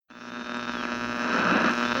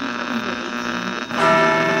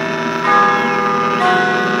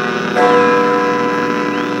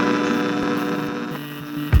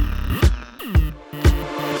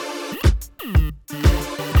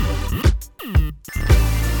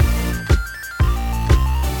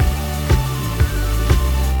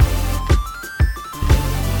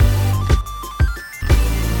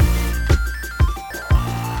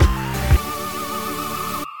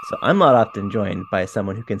I'm not often joined by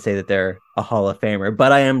someone who can say that they're a Hall of Famer,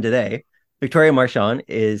 but I am today. Victoria Marchand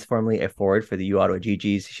is formerly a forward for the uOttawa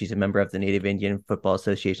GGs. She's a member of the Native Indian Football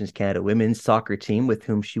Association's Canada women's soccer team, with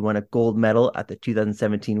whom she won a gold medal at the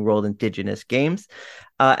 2017 World Indigenous Games.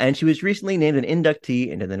 And she was recently named an inductee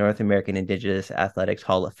into the North American Indigenous Athletics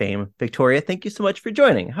Hall of Fame. Victoria, thank you so much for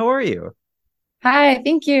joining. How are you? Hi,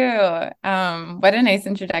 thank you. What a nice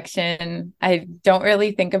introduction. I don't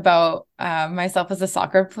really think about myself as a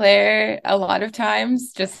soccer player a lot of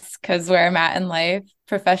times, just because where I'm at in life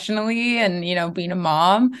professionally and, being a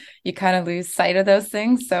mom, you kind of lose sight of those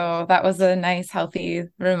things. So that was a nice, healthy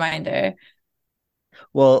reminder.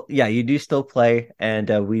 Well, yeah, you do still play, and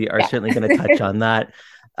we are Yeah. certainly going to touch on that.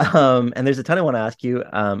 And there's a ton I want to ask you.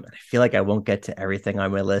 I feel like I won't get to everything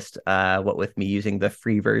on my list, what with me using the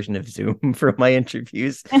free version of Zoom for my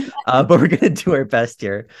interviews. But we're going to do our best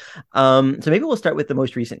here. So maybe we'll start with the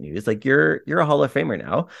most recent news. Like you're a Hall of Famer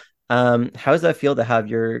now. How does that feel to have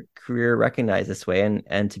your career recognized this way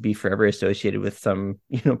and to be forever associated with some,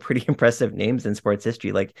 pretty impressive names in sports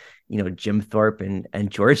history, like, Jim Thorpe and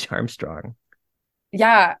George Armstrong?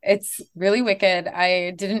 Yeah, it's really wicked.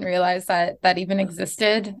 I didn't realize that even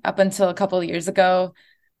existed up until a couple of years ago.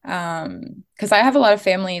 Because I have a lot of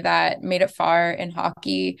family that made it far in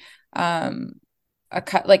hockey. Um,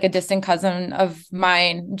 like a distant cousin of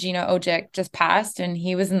mine, Gina Ojic, just passed, and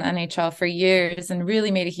he was in the NHL for years and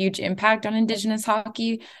really made a huge impact on Indigenous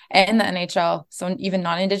hockey and the NHL. So even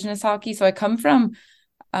non-Indigenous hockey. So I come from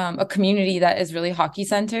a community that is really hockey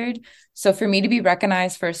centered. So for me to be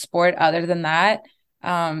recognized for a sport other than that,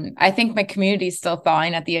 I think my community is still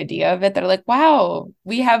thawing at the idea of it. They're like, wow,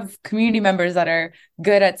 we have community members that are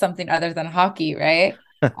good at something other than hockey, right?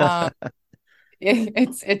 Um,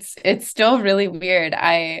 it's still really weird.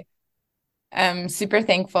 I am super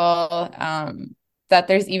thankful that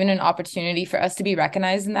there's even an opportunity for us to be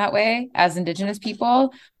recognized in that way as Indigenous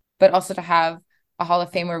people, but also to have a Hall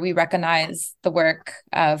of Fame where we recognize the work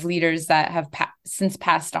of leaders that have since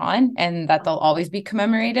passed on and that they'll always be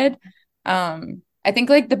commemorated. I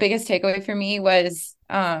think like the biggest takeaway for me was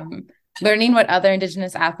learning what other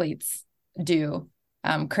Indigenous athletes do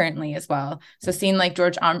currently as well. So seeing like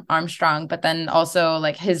George Armstrong, but then also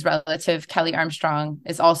like his relative Kelly Armstrong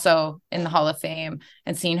is also in the Hall of Fame,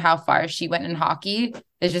 and seeing how far she went in hockey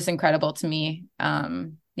is just incredible to me.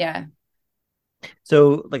 Yeah.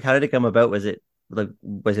 So, like, how did it come about? Was it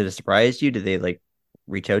a surprise to you? Did they like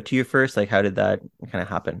reach out to you first? Like, how did that kind of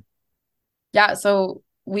happen? Yeah, so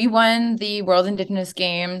we won the World Indigenous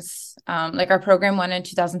Games. Like our program won in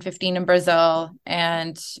 2015 in Brazil,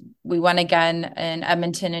 and we won again in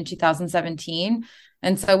Edmonton in 2017.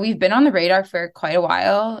 And so we've been on the radar for quite a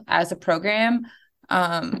while as a program.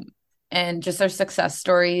 Um, and just our success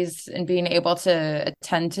stories and being able to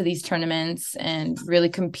attend to these tournaments and really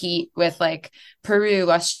compete with like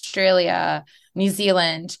Peru, Australia, New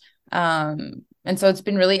Zealand. And so it's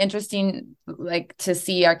been really interesting, like to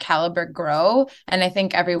see our caliber grow. And I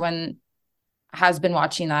think everyone has been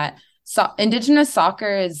watching that. So Indigenous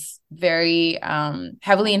soccer is very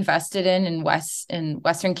heavily invested in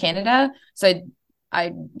Western Canada. So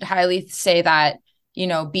I highly say that,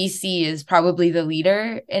 BC is probably the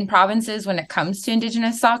leader in provinces when it comes to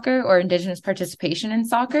Indigenous soccer or Indigenous participation in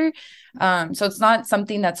soccer. So it's not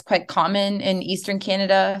something that's quite common in Eastern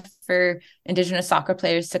Canada for Indigenous soccer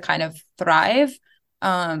players to kind of thrive.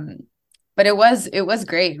 Um, but it was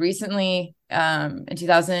great. Recently, in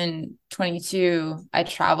 2022, I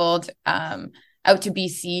traveled out to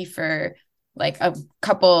BC for like a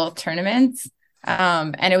couple tournaments.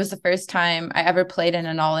 And it was the first time I ever played in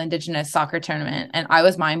an all Indigenous soccer tournament. And I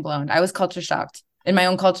was mind blown. I was culture shocked in my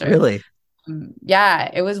own culture. Really? Yeah,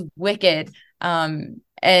 it was wicked. And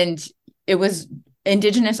it was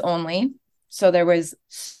Indigenous only. So there was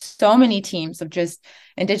so many teams of just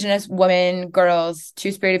Indigenous women, girls,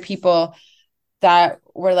 two-spirited people that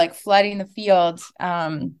were like flooding the field.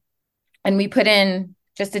 And we put in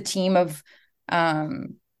just a team of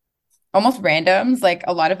almost randoms. Like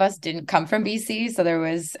a lot of us didn't come from BC. So there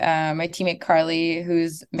was my teammate Carly,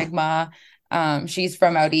 who's Mi'kmaq. She's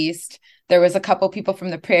from out east. There was a couple people from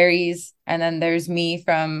the prairies, and then there's me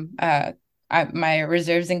from my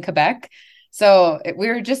reserves in Quebec. So we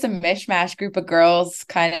were just a mishmash group of girls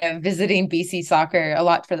kind of visiting BC soccer a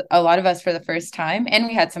lot of us for the first time. And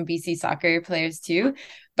we had some BC soccer players too,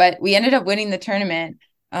 but we ended up winning the tournament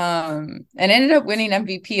and ended up winning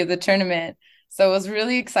MVP of the tournament. So it was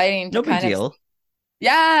really exciting to No big kind of, deal.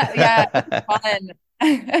 yeah, it was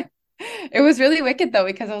fun. It was really wicked though,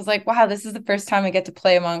 because I was like, wow, this is the first time I get to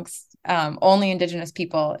play amongst only Indigenous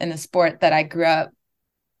people in the sport that I grew up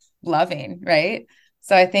loving, right?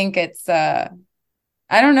 So I think it's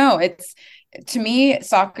I don't know. It's to me,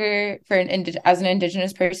 soccer for as an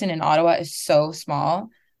Indigenous person in Ottawa is so small.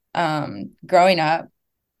 Growing up,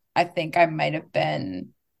 I think I might have been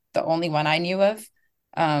the only one I knew of.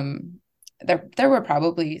 There were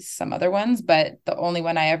probably some other ones, but the only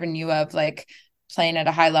one I ever knew of, like playing at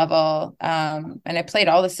a high level. And I played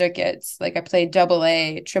all the circuits. Like I played double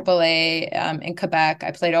A, triple A, in Quebec.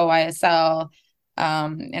 I played OYSL,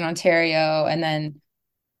 in Ontario, and then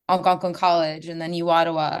Algonquin College, and then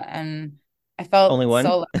uOttawa. And I felt Only one?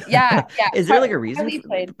 so, yeah, yeah. Is there like a reason Partly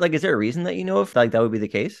played. like is there a reason that you know if like that would be the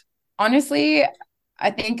case? Honestly,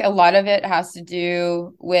 I think a lot of it has to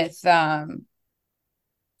do with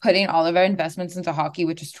putting all of our investments into hockey,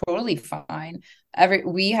 which is totally fine.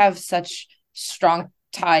 We have such strong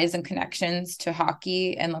ties and connections to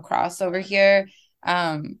hockey and lacrosse over here.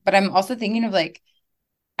 But I'm also thinking of like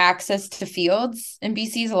access to fields in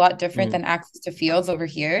BC is a lot different Mm, than access to fields over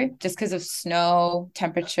here, just because of snow,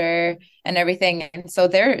 temperature, and everything. And so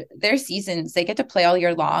their seasons, they get to play all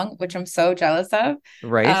year long, which I'm so jealous of.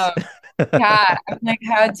 right? Um, yeah, I'm like,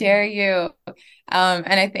 how dare you?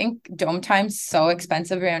 And I think dome time's so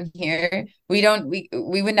expensive around here. We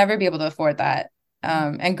would never be able to afford that.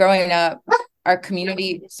 And growing up, our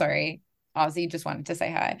community, sorry, Ozzy just wanted to say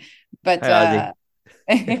hi. But Hi,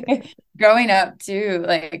 Ozzy. growing up too,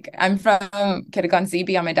 like I'm from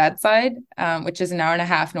Kitagon on my dad's side, which is an hour and a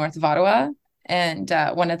half north of Ottawa, and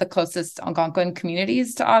one of the closest Algonquin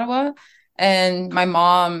communities to Ottawa. And my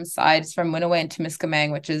mom's side is from Winnoway and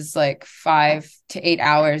Temiskaming, which is like 5 to 8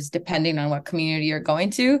 hours, depending on what community you're going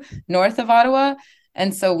to, north of Ottawa.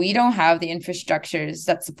 And so we don't have the infrastructures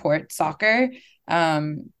that support soccer.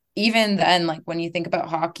 Even then, like when you think about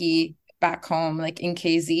hockey back home, like in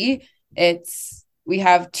KZ, we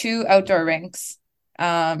have two outdoor rinks,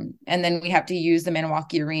 and then we have to use the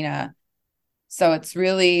Maniwaki Arena. So it's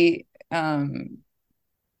really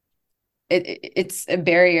it's a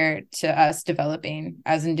barrier to us developing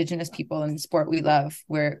as Indigenous people in the sport we love.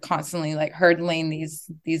 We're constantly like hurdling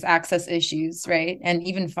these access issues, right? And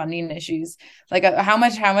even funding issues. Like how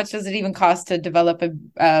much does it even cost to develop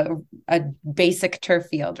a basic turf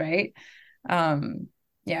field, right?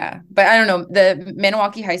 Yeah, but I don't know. The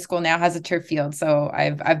Maniwaki High School now has a turf field, so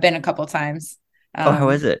I've been a couple times. Oh, how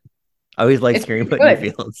is it? I always liked It's hearing pretty about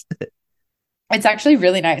new good. fields. It's actually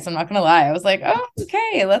really nice. I'm not gonna lie. I was like, oh,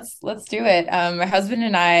 okay, let's do it. My husband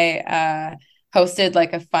and I hosted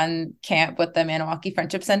like a fun camp with the Maniwaki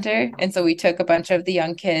Friendship Center, and so we took a bunch of the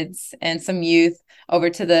young kids and some youth over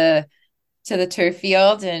to the turf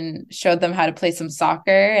field and showed them how to play some soccer.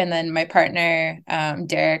 And then my partner,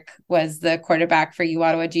 Derek, was the quarterback for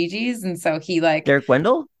uOttawa GGs. And so he like, Derek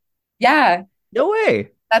Wendell? yeah, No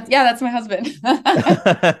way. that's my husband.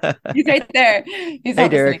 He's right there. He's Hey,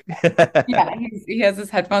 not listening. Derek. Yeah, he has his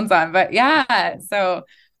headphones on. But yeah, so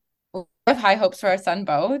we have high hopes for our son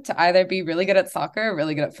Bo to either be really good at soccer or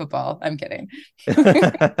really good at football. I'm kidding.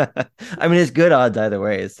 I mean, it's good odds either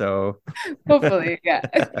way. So, Hopefully, yeah.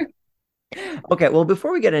 okay. Well,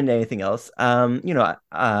 before we get into anything else, I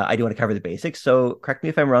do want to cover the basics. So, correct me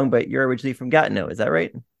if I'm wrong, but you're originally from Gatineau, is that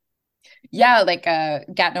right? Yeah, like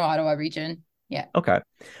Gatineau, Ottawa region. Yeah. Okay.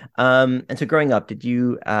 And so growing up, did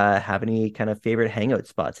you have any kind of favorite hangout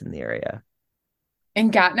spots in the area? In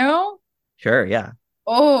Gatineau? Sure, yeah.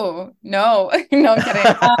 Oh, no. No, I'm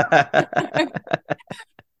kidding.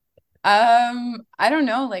 I don't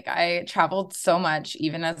know. Like I traveled so much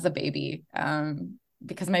even as a baby,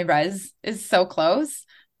 because my res is so close.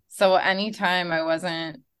 So anytime I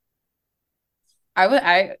wasn't,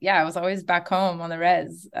 I was always back home on the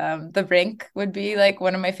res. The rink would be like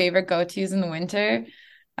one of my favorite go-tos in the winter.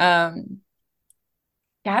 Um,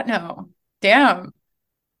 yeah, no, damn,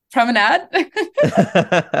 promenade.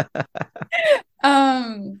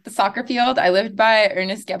 The soccer field. I lived by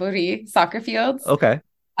Ernest Gaboury soccer fields. Okay.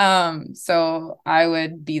 So I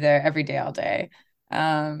would be there every day, all day.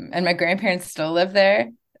 And my grandparents still live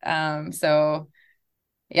there. So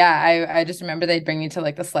yeah, I just remember they'd bring me to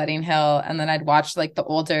like the sledding hill, and then I'd watch like the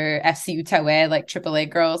older FC uOttawa, like AAA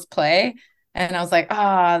girls play. And I was like,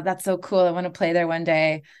 oh, that's so cool. I want to play there one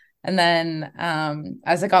day. And then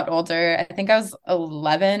as I got older, I think I was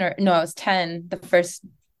 11 or no, I was 10, the first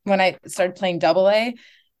when I started playing double A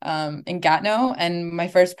in Gatineau, and my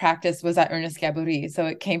first practice was at Ernest Gaboury. So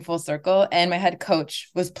it came full circle, and my head coach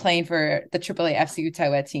was playing for the AAA FC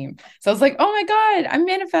uOttawa team. So I was like, oh my God, I'm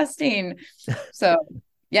manifesting. So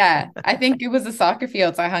yeah, I think it was the soccer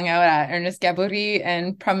fields I hung out at, Ernest Gaboury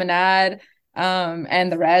and Promenade,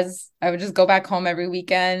 and the res. I would just go back home every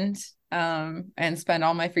weekend, and spend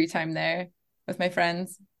all my free time there with my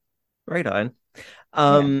friends. Right on.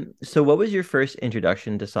 Yeah. So what was your first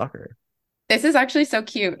introduction to soccer? This is actually so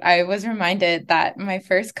cute. I was reminded that my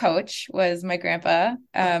first coach was my grandpa,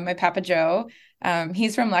 my Papa Joe.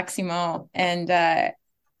 He's from Leximont, and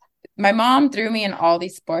my mom threw me in all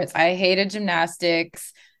these sports. I hated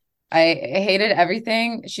gymnastics. I hated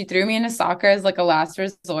everything. She threw me into soccer as like a last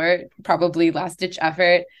resort, probably last ditch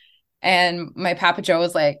effort. And my Papa Joe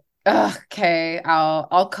was like, "Ugh, okay,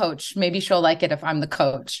 I'll coach. Maybe she'll like it if I'm the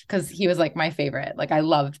coach," because he was like my favorite. Like I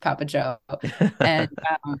loved Papa Joe. And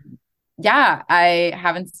yeah, I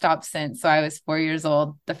haven't stopped since. So I was 4 years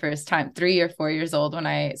old the first time, 3 or 4 years old when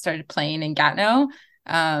I started playing in Gatineau.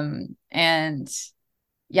 And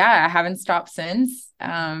yeah, I haven't stopped since.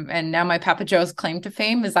 And now my Papa Joe's claim to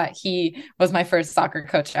fame is that he was my first soccer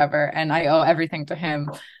coach ever, and I owe everything to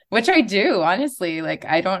him, which I do, honestly. Like,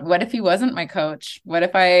 I don't, what if he wasn't my coach? What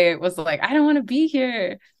if I was like, I don't want to be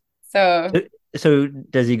here? So, So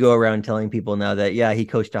does he go around telling people now that, yeah, he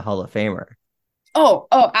coached a Hall of Famer?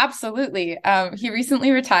 oh, absolutely. He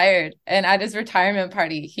recently retired, and at his retirement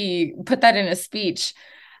party, he put that in a speech.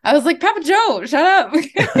 I was like, Papa Joe, shut up. I'm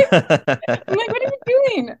like, what are you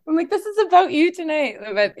doing? I'm like, this is about you tonight.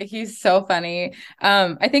 But he's so funny.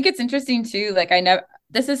 I think it's interesting too. Like, I know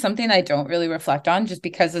this is something I don't really reflect on just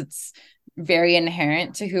because it's very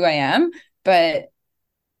inherent to who I am. But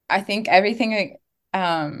I think everything,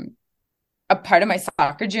 a part of my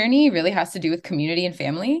soccer journey really has to do with community and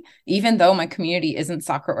family, even though my community isn't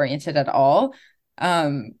soccer oriented at all.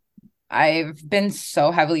 Um, I've been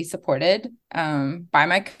so heavily supported by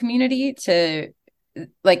my community to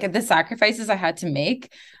like the sacrifices I had to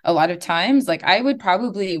make a lot of times. Like I would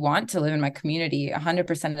probably want to live in my community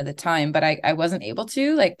 100% of the time, but I wasn't able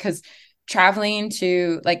to, like, because traveling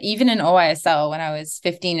to like even in OISL when I was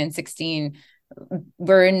 15 and 16,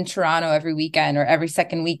 we're in Toronto every weekend or every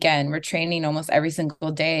second weekend. We're training almost every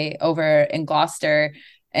single day over in Gloucester.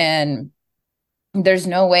 And there's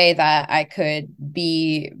no way that I could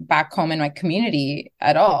be back home in my community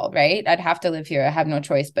at all, right? I'd have to live here. I have no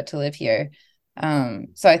choice but to live here.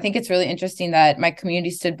 So I think it's really interesting that my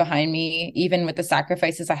community stood behind me, even with the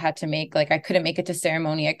sacrifices I had to make. Like I couldn't make it to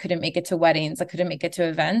ceremony, I couldn't make it to weddings, I couldn't make it to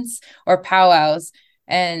events or powwows,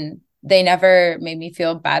 and they never made me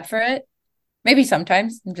feel bad for it. Maybe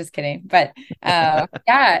sometimes, I'm just kidding, but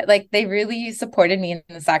yeah, like they really supported me in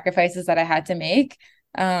the sacrifices that I had to make.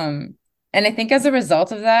 And I think as a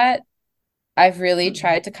result of that, I've really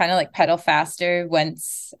tried to kind of like pedal faster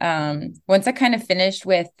once I kind of finished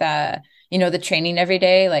with the training every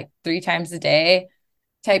day, like 3 times a day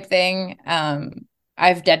type thing.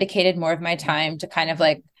 I've dedicated more of my time to kind of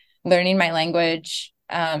like learning my language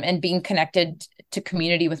and being connected to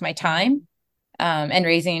community with my time and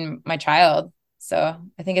raising my child. So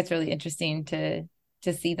I think it's really interesting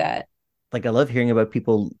to see that. Like I love hearing about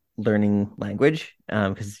people learning language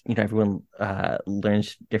because everyone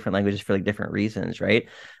learns different languages for like different reasons, right?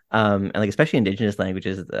 And like especially indigenous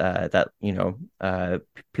languages that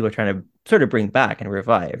people are trying to sort of bring back and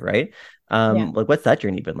revive, right? Yeah. Like what's that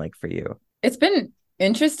journey been like for you? It's been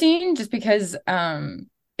interesting just because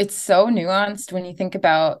it's so nuanced when you think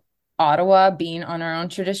about Ottawa being on our own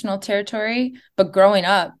traditional territory, but growing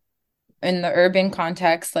up in the urban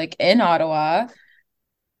context, like in Ottawa,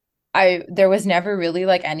 there was never really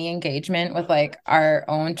like any engagement with like our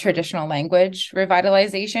own traditional language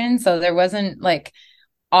revitalization. So there wasn't like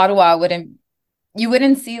Ottawa wouldn't you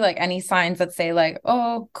wouldn't see like any signs that say like,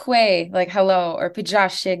 oh, kwe, like hello, or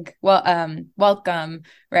pijashig, well, welcome,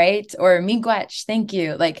 right? Or miigwech, thank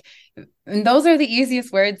you. Like those are the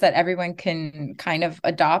easiest words that everyone can kind of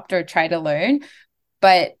adopt or try to learn.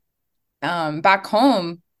 But back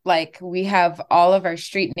home, like we have all of our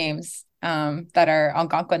street names that are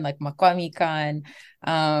Algonquin, like Makwamikan,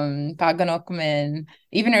 Paganokman,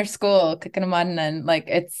 even our school, Kikinamanan, like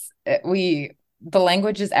the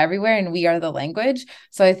language is everywhere and we are the language.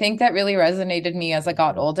 So I think that really resonated me as I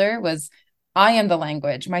got older was I am the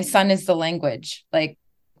language. My son is the language. Like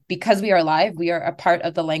because we are live, we are a part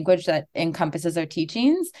of the language that encompasses our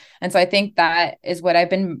teachings. And so I think that is what I've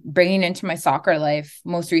been bringing into my soccer life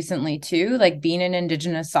most recently too, like being an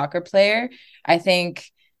Indigenous soccer player. I think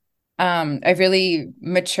I've really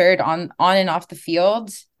matured on and off the field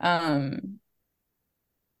in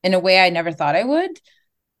a way I never thought I would,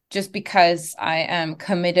 just because I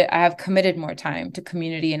have committed more time to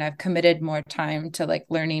community and I've committed more time to like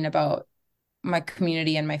learning about my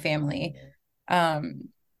community and my family.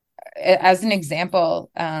 As an example,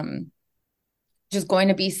 just going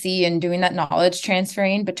to BC and doing that knowledge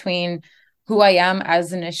transferring between who I am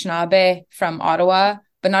as an Anishinaabe from Ottawa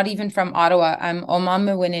but not even from Ottawa. I'm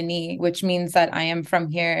Omamawinini, which means that I am from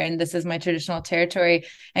here and this is my traditional territory.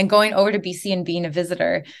 And going over to BC and being a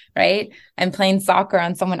visitor, right? And playing soccer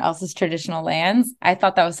on someone else's traditional lands. I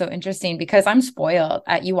thought that was so interesting because I'm spoiled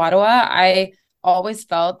at uOttawa. I always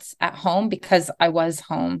felt at home because I was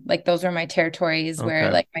home. Like those were my territories where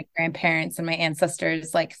Okay. like my grandparents and my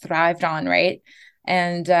ancestors like thrived on, right?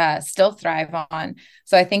 And still thrive on.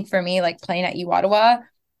 So I think for me, like playing at uOttawa,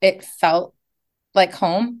 it felt like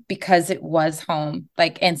home because it was home,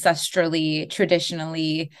 like ancestrally,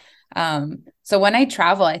 traditionally. So when I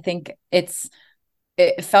travel, I think it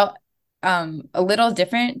felt a little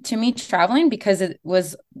different to me traveling because it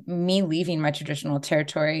was me leaving my traditional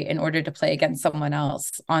territory in order to play against someone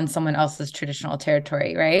else on someone else's traditional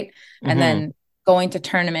territory, right? And Mm-hmm. then going to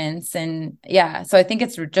tournaments and yeah, so I think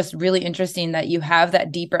it's just really interesting that you have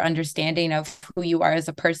that deeper understanding of who you are as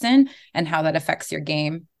a person and how that affects your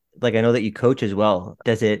game. Like I know that you coach as well.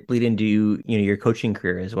 Does it bleed into your coaching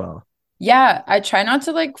career as well? Yeah, I try not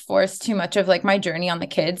to like force too much of like my journey on the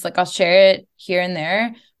kids. Like I'll share it here and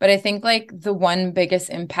there, but I think like the one biggest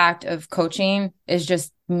impact of coaching is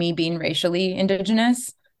just me being racially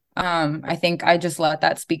indigenous. I think I just let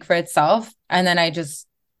that speak for itself and then I just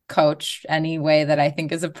coach any way that I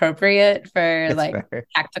think is appropriate for It's like fair.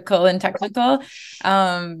 tactical and technical.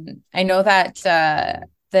 I know that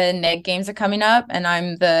the NEG games are coming up and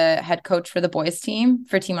I'm the head coach for the boys team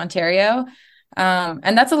for Team Ontario.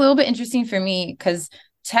 And that's a little bit interesting for me because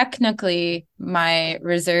technically my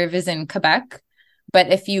reserve is in Quebec. But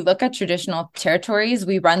if you look at traditional territories,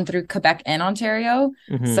 we run through Quebec and Ontario.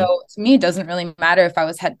 So Mm-hmm. to me, it doesn't really matter if I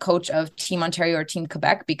was head coach of Team Ontario or Team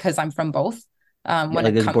Quebec because I'm from both. Yeah, When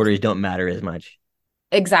like it those comes borders don't matter as much.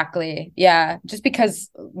 exactly, yeah, just because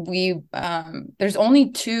we there's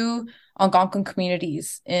only two Algonquin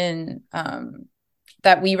communities in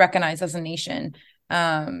that we recognize as a nation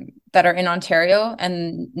that are in Ontario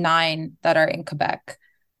and nine that are in Quebec.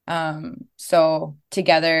 So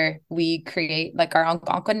together we create like our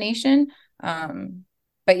Algonquin nation.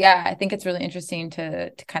 But yeah, I think it's really interesting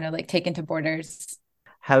to kind of like take into borders.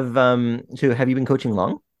 Have you been coaching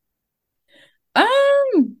long?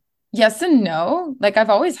 Um, yes and no. Like I've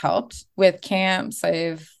always helped with camps.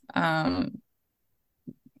 I've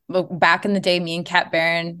back in the day, me and Kat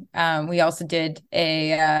Barron, we also did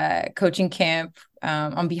a coaching camp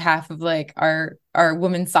on behalf of like our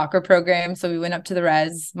women's soccer program. So we went up to the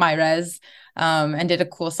my res, and did a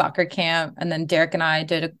cool soccer camp. And then Derek and I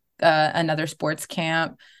did another sports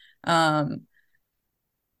camp. Um,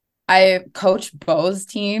 I coached Bo's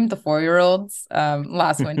team, the 4-year-olds,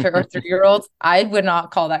 last winter or 3-year-olds. I would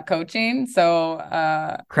not call that coaching. So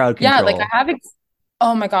Crowd yeah, like I control. have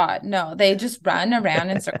oh my God, no, they just run around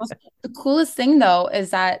in circles. The coolest thing though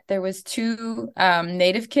is that there was two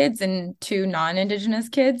native kids and two non-indigenous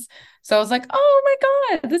kids. So I was like, oh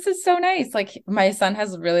my God, this is so nice. Like my son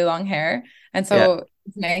has really long hair. And Yeah, so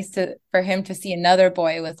it's nice for him to see another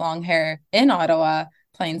boy with long hair in Ottawa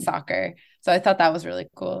playing soccer. So I thought that was really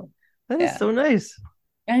cool. that is Yeah, so nice.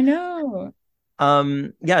 I know.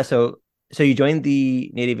 Yeah, so you joined the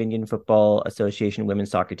Native Indian Football Association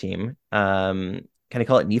women's soccer team. Can I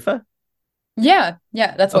call it NIFA? Yeah,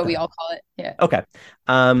 yeah, that's what Okay. we all call it. Yeah. Okay.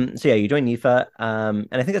 So yeah, you joined NIFA. And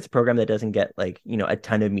I think that's a program that doesn't get like, a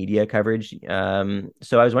ton of media coverage.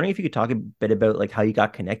 So I was wondering if you could talk a bit about like how you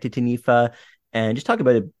got connected to NIFA and just talk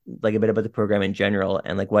about it, like a bit about the program in general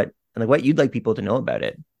and like what you'd like people to know about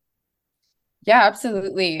it. Yeah,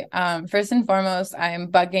 absolutely. First and foremost,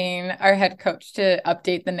 I'm bugging our head coach to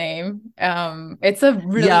update the name. It's a Yeah,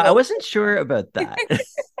 really I old. wasn't sure about that.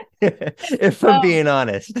 If I'm Um, being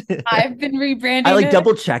honest. I've been I rebranding like it.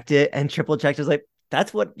 double checked it and triple checked. I was like,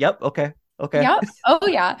 that's what, yep, okay, okay. Yep. Oh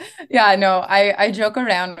yeah. Yeah, no, I joke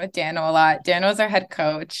around with Dano a lot. Dano's our head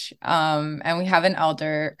coach. And we have an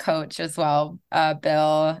elder coach as well,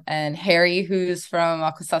 Bill and Harry, who's from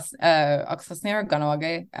Akwesasne or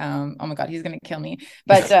Ganawage. Oh my God, he's gonna kill me.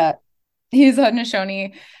 But he's a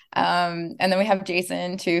Haudenosaunee. And then we have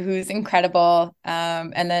Jason too, who's incredible.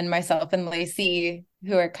 And then myself and Lacey,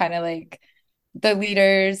 who are kind of like the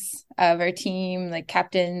leaders of our team, like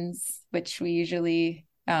captains, which we usually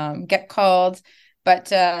get called. But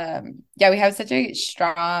yeah, we have such a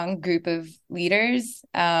strong group of leaders.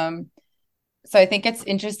 So I think it's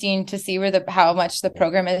interesting to see where how much the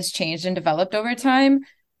program has changed and developed over time.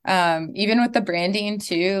 Even with the branding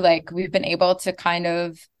too, like we've been able to kind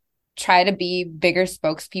of try to be bigger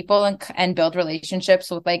spokespeople and build relationships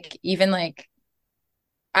with like even like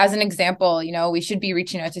as an example, we should be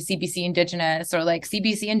reaching out to CBC Indigenous or like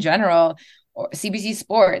CBC in general or CBC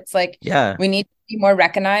Sports. Like Yeah. we need to be more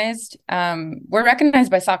recognized. We're recognized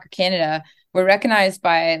by Soccer Canada, we're recognized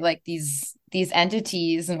by like these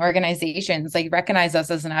entities and organizations like recognize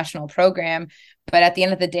us as a national program, but at the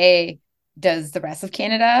end of the day, does the rest of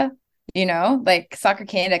Canada, like Soccer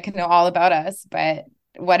Canada can know all about us, but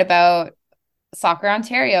what about Soccer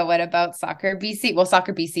Ontario? What about Soccer BC? Well,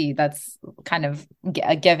 Soccer BC, that's kind of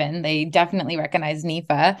a given. They definitely recognize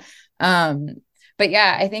NIFA. But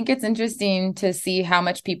yeah, I think it's interesting to see how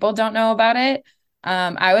much people don't know about it.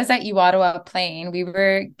 I was at uOttawa playing.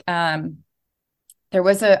 There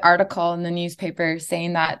was an article in the newspaper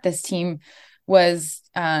saying that this team was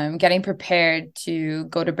getting prepared to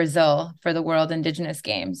go to Brazil for the World Indigenous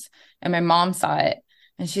Games. And my mom saw it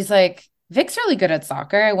and she's like, Vic's really good at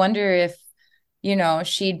soccer. I wonder if,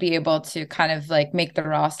 she'd be able to kind of like make the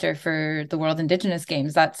roster for the World Indigenous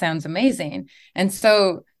Games. That sounds amazing. And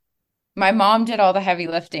so my mom did all the heavy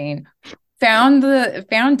lifting, found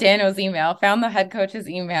Dano's email, found the head coach's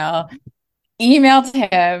emailed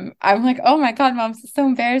him. I'm like, oh my God, mom, this is so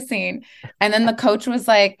embarrassing. And then the coach was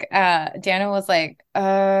like, Dano was like,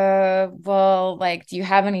 well, like, do you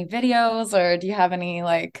have any videos or do you have any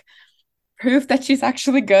like proof that she's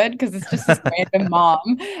actually good? Because it's just this random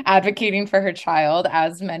mom advocating for her child,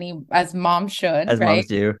 as moms should, As right? moms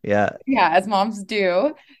do. Yeah. Yeah, as moms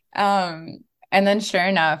do. And then sure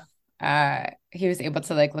enough, he was able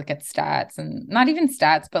to like look at stats, and not even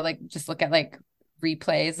stats, but like just look at like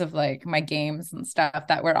replays of like my games and stuff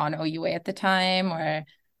that were on OUA at the time, or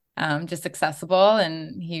just accessible.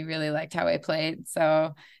 And he really liked how I played.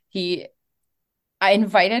 So I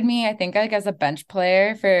invited me, I think like as a bench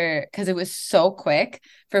player because it was so quick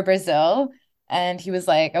for Brazil. And he was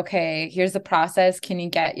like, okay, here's the process. Can you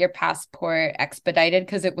get your passport expedited?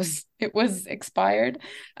 Because it was expired.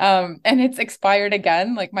 And it's expired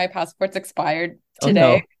again. Like my passport's expired Oh today.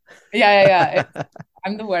 no. Yeah.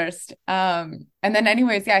 I'm the worst. And then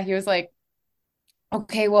anyways, yeah, he was like,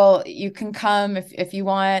 okay, well, you can come if you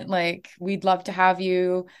want. Like, we'd love to have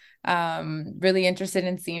you. Really interested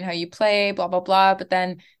in seeing how you play, blah, blah, blah. But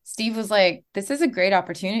then Steve was like, this is a great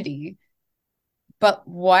opportunity. But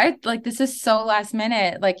what? Like, this is so last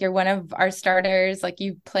minute. Like, you're one of our starters. Like,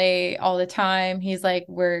 you play all the time. He's like,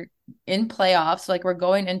 we're in playoffs. Like, we're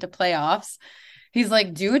going into playoffs. He's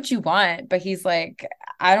like, do what you want. But he's like,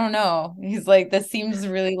 I don't know. He's like, this seems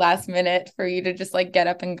really last minute for you to just like get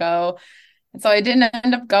up and go. And so I didn't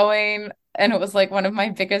end up going. And it was like one of my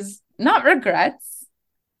biggest, not regrets,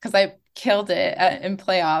 because I killed it in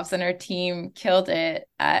playoffs and our team killed it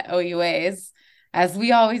at OUAs, as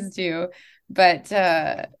we always do. But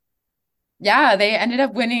yeah, they ended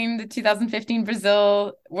up winning the 2015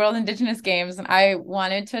 Brazil World Indigenous Games. And I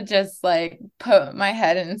wanted to just like put my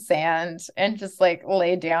head in sand and just like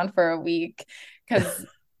lay down for a week because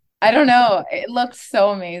I don't know, it looked so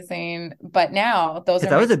amazing. But now those Because are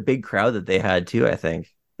that my was a big crowd that they had too, I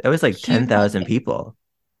think. That was like 10,000 humongous. people.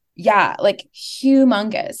 Yeah, like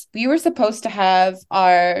humongous. We were supposed to have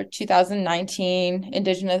our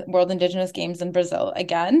 2019 World Indigenous Games in Brazil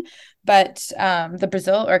again, but the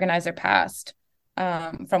Brazil organizer passed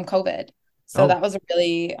from COVID. So Oh, that was a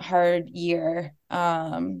really hard year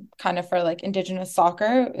kind of for like Indigenous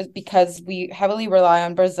soccer because we heavily rely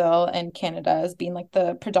on Brazil and Canada as being like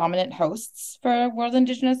the predominant hosts for World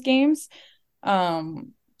Indigenous Games.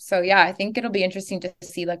 So yeah, I think it'll be interesting to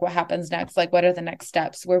see like what happens next. Like what are the next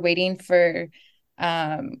steps? We're waiting for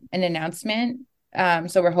an announcement.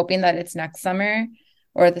 So we're hoping that it's next summer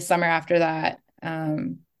or the summer after that.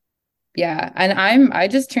 Yeah, and I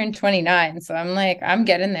just turned 29, so I'm like I'm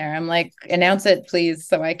getting there. I'm like announce it please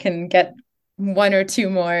so I can get one or two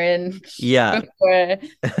more in yeah. before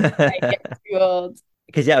I get too old.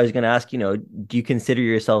 Because yeah, I was gonna ask, do you consider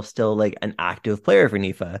yourself still like an active player for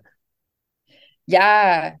NIFA?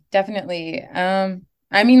 Yeah, definitely. I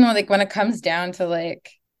mean, like when it comes down to like,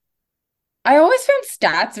 I always found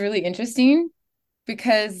stats really interesting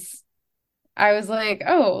because I was like,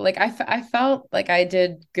 oh, like I felt like I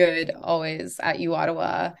did good always at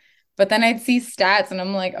uOttawa, but then I'd see stats and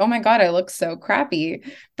I'm like, oh my God, I look so crappy.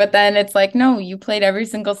 But then it's like, no, you played every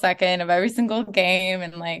single second of every single game,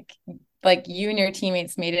 and like you and your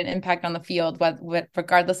teammates made an impact on the field, what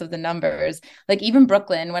regardless of the numbers. Like even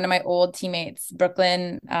Brooklyn, one of my old teammates,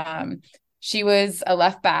 Brooklyn, she was a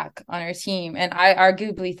left back on her team, and I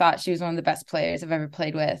arguably thought she was one of the best players I've ever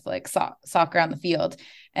played with, like soccer on the field.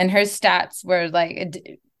 And her stats were like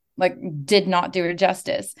did not do her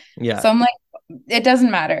justice. Yeah. So I'm like, it doesn't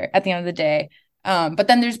matter at the end of the day. But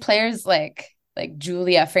then there's players like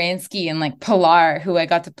Julia Fransky and like Pilar who I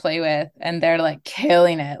got to play with, and they're like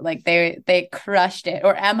killing it. Like they crushed it.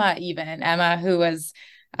 Or Emma who was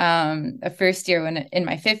a first year when in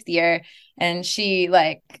my fifth year, and she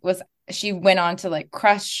like was she went on to like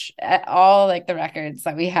crush all like the records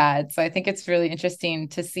that we had. So I think it's really interesting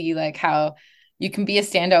to see like how you can be a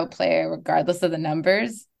standout player regardless of the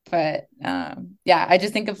numbers. But yeah, I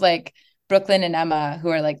just think of like Brooklyn and Emma, who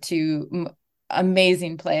are like two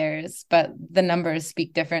amazing players, but the numbers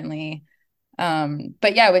speak differently.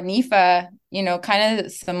 But yeah, with Nifa, you know, kind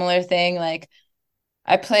of similar thing. Like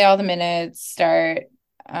I play all the minutes, start.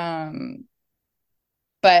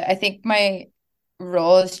 But I think my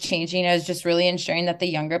role is changing as just really ensuring that the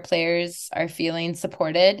younger players are feeling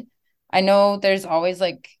supported. I know there's always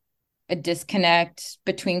like a disconnect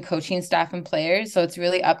between coaching staff and players, so it's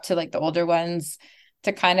really up to like the older ones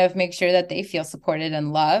to kind of make sure that they feel supported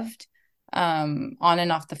and loved on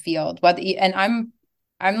and off the field. And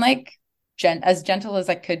I'm like as gentle as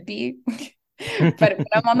I could be. But when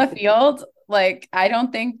I'm on the field, like I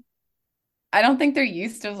don't think they're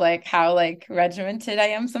used to like how like regimented I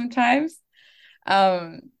am sometimes.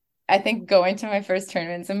 Um, I think going to my first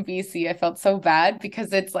tournaments in BC, I felt so bad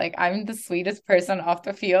because it's like I'm the sweetest person off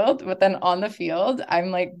the field, but then on the field, I'm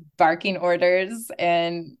like barking orders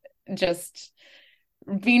and just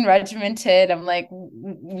being regimented. I'm like,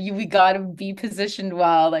 we got to be positioned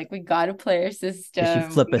well. Like, we got to play our Just you system.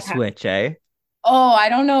 flip a switch, eh? Oh, I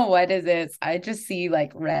don't know what it is. I just see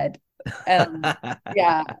like red.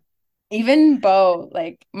 Yeah, even Bo,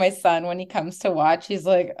 like my son, when he comes to watch, he's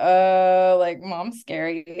like mom's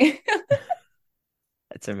scary.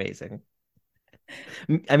 That's amazing.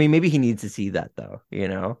 I mean, maybe he needs to see that though, you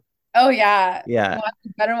know? Oh yeah. Yeah.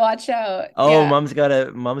 Better watch out. Oh, Yeah, mom's got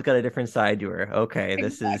a different side to her. Okay,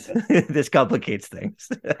 this is exactly. this complicates things.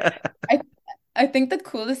 I I think the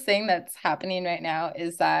coolest thing that's happening right now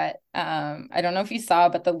is that I don't know if you saw,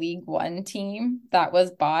 but the League One team that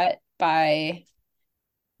was bought by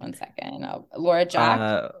one second, Laura Jack,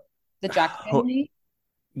 Uh, the Jack family.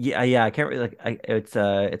 yeah, I can't really it's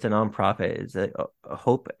a nonprofit. It's a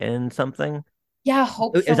Hope and something. Yeah,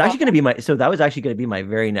 Hope It for was actually going Water. to be my so that was actually going to be my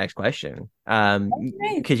very next question. That's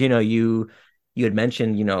nice. Because you had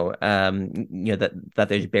mentioned that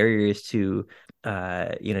there's barriers to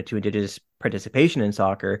to Indigenous participation in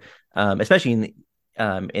soccer, especially in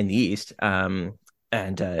the East.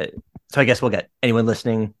 And so I guess we'll get anyone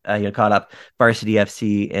listening caught up. Varsity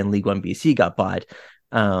FC and League One BC got bought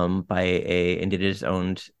by a Indigenous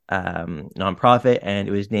owned nonprofit, and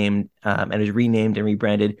it was named and it was renamed and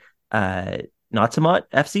rebranded Natsamat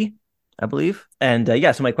FC, I believe. And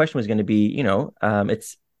yeah, so my question was going to be,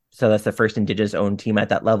 it's so that's the first Indigenous owned team at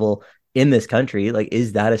that level in this country. Like,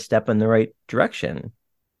 is that a step in the right direction?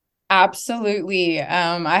 Absolutely.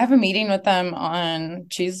 I have a meeting with them on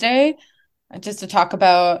Tuesday just to talk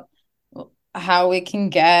about how we can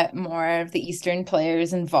get more of the Eastern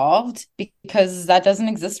players involved because that doesn't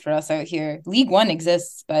exist for us out here. League One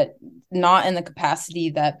exists, but not in the capacity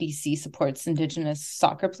that BC supports Indigenous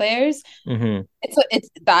soccer players. Mm-hmm. It's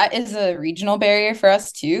that is a regional barrier for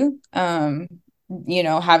us too.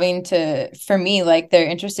 Having to for me, like they're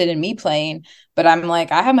interested in me playing, but I'm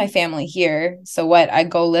like, I have my family here. So what? I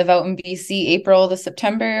go live out in BC April to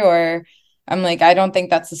September, or I'm like, I don't think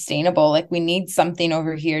that's sustainable. Like we need something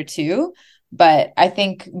over here too. But I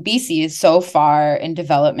think BC is so far in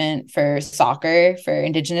development for soccer for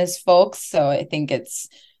Indigenous folks. So I think it's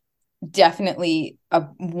definitely a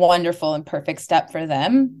wonderful and perfect step for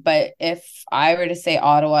them. But if I were to say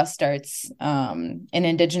Ottawa starts an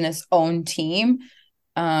Indigenous owned team,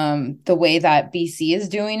 the way that BC is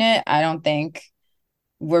doing it, I don't think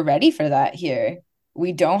we're ready for that here.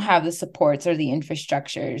 We don't have the supports or the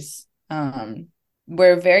infrastructures.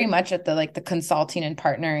 We're very much at the consulting and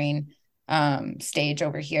partnering stage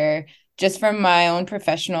over here. Just from my own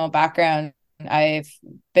professional background, I've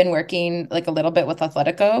been working like a little bit with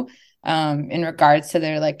Athletico in regards to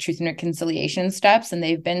their like truth and reconciliation steps, and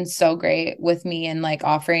they've been so great with me and like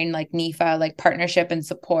offering like NIFA like partnership and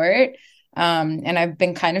support. And I've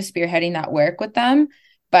been kind of spearheading that work with them.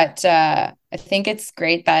 But I think it's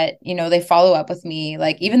great that, they follow up with me.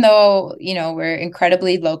 Like, even though, we're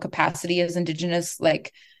incredibly low capacity as Indigenous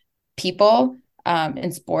like people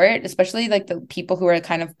in sport, especially like the people who are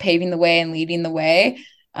kind of paving the way and leading the way.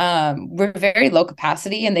 We're very low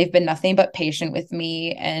capacity, and they've been nothing but patient with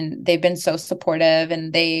me, and they've been so supportive,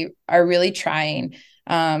 and they are really trying.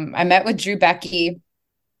 I met with Drew Becky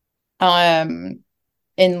in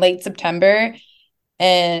late September,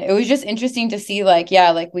 and it was just interesting to see like, yeah,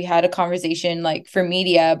 like we had a conversation like for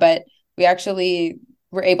media, but we actually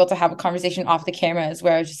were able to have a conversation off the cameras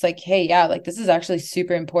where I was just like, hey, yeah, like this is actually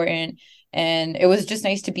super important. And it was just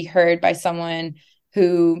nice to be heard by someone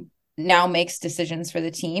who now makes decisions for the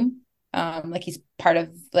team. Like he's part of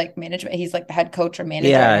like management. He's like the head coach or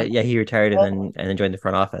manager. I Yeah, don't yeah, he retired know. and then joined the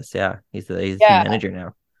front office. Yeah, he's the team Yeah. manager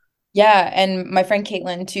now. Yeah, and my friend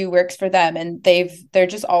Caitlin too works for them, and they're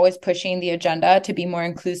just always pushing the agenda to be more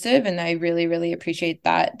inclusive, and I really really appreciate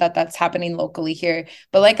that's happening locally here.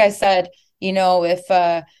 But like I said, if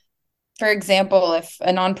for example, if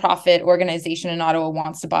a nonprofit organization in Ottawa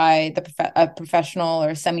wants to buy a professional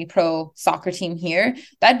or semi-pro soccer team here,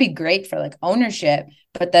 that'd be great for like ownership.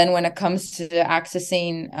 But then when it comes to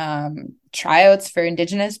accessing tryouts for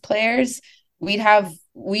Indigenous players, we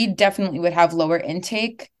definitely would have lower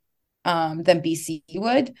intake than BC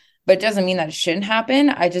would, but it doesn't mean that it shouldn't happen.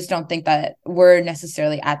 I just don't think that we're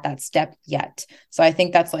necessarily at that step yet. So I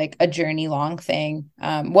think that's like a journey long thing.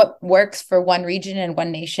 What works for one region and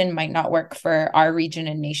one nation might not work for our region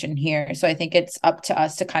and nation here. So I think it's up to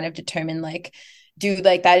us to kind of determine like, do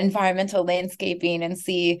like that environmental landscaping and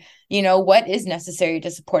see, what is necessary to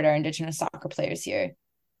support our Indigenous soccer players here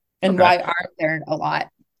and Okay. why aren't there a lot?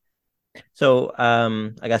 So,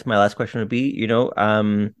 I guess my last question would be,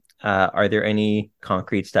 are there any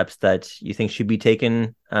concrete steps that you think should be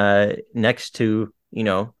taken next to,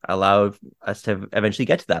 allow us to eventually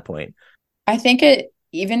get to that point? I think it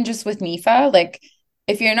even just with NIFA, like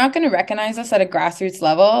if you're not going to recognize us at a grassroots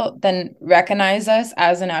level, then recognize us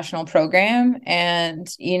as a national program and,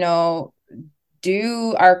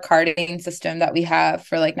 do our carding system that we have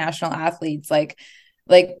for like national athletes, like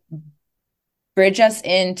bridge us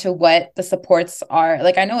into what the supports are.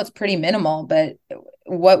 Like I know it's pretty minimal, but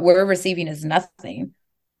what we're receiving is nothing.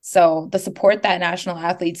 So the support that national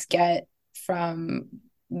athletes get from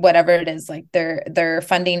whatever it is, like their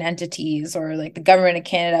funding entities or like the government of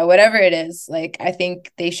Canada, whatever it is, like I think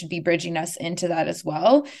they should be bridging us into that as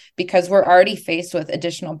well, because we're already faced with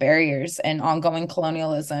additional barriers and ongoing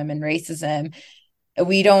colonialism and racism.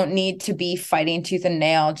 We don't need to be fighting tooth and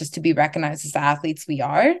nail just to be recognized as the athletes we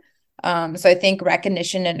are. So I think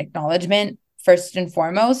recognition and acknowledgement first and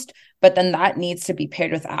foremost, but then that needs to be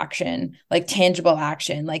paired with action, like tangible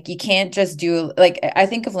action. Like you can't just do, like I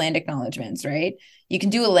think of land acknowledgements, right? You can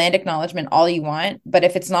do a land acknowledgement all you want, but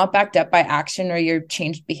if it's not backed up by action or your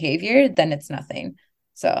changed behavior, then it's nothing.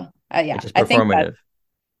 So It's yeah, just I think that, performative.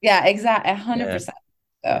 yeah, exactly, Yeah, 100%.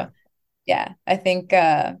 yeah. So yeah, I think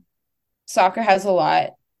soccer has a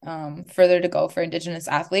lot further to go for Indigenous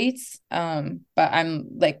athletes. But I'm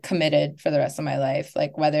like committed for the rest of my life,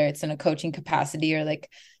 like whether it's in a coaching capacity or like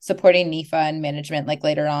supporting NIFA and management, like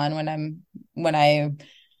later on when I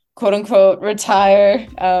quote unquote retire.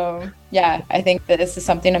 Yeah, I think that this is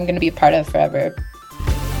something I'm going to be a part of forever.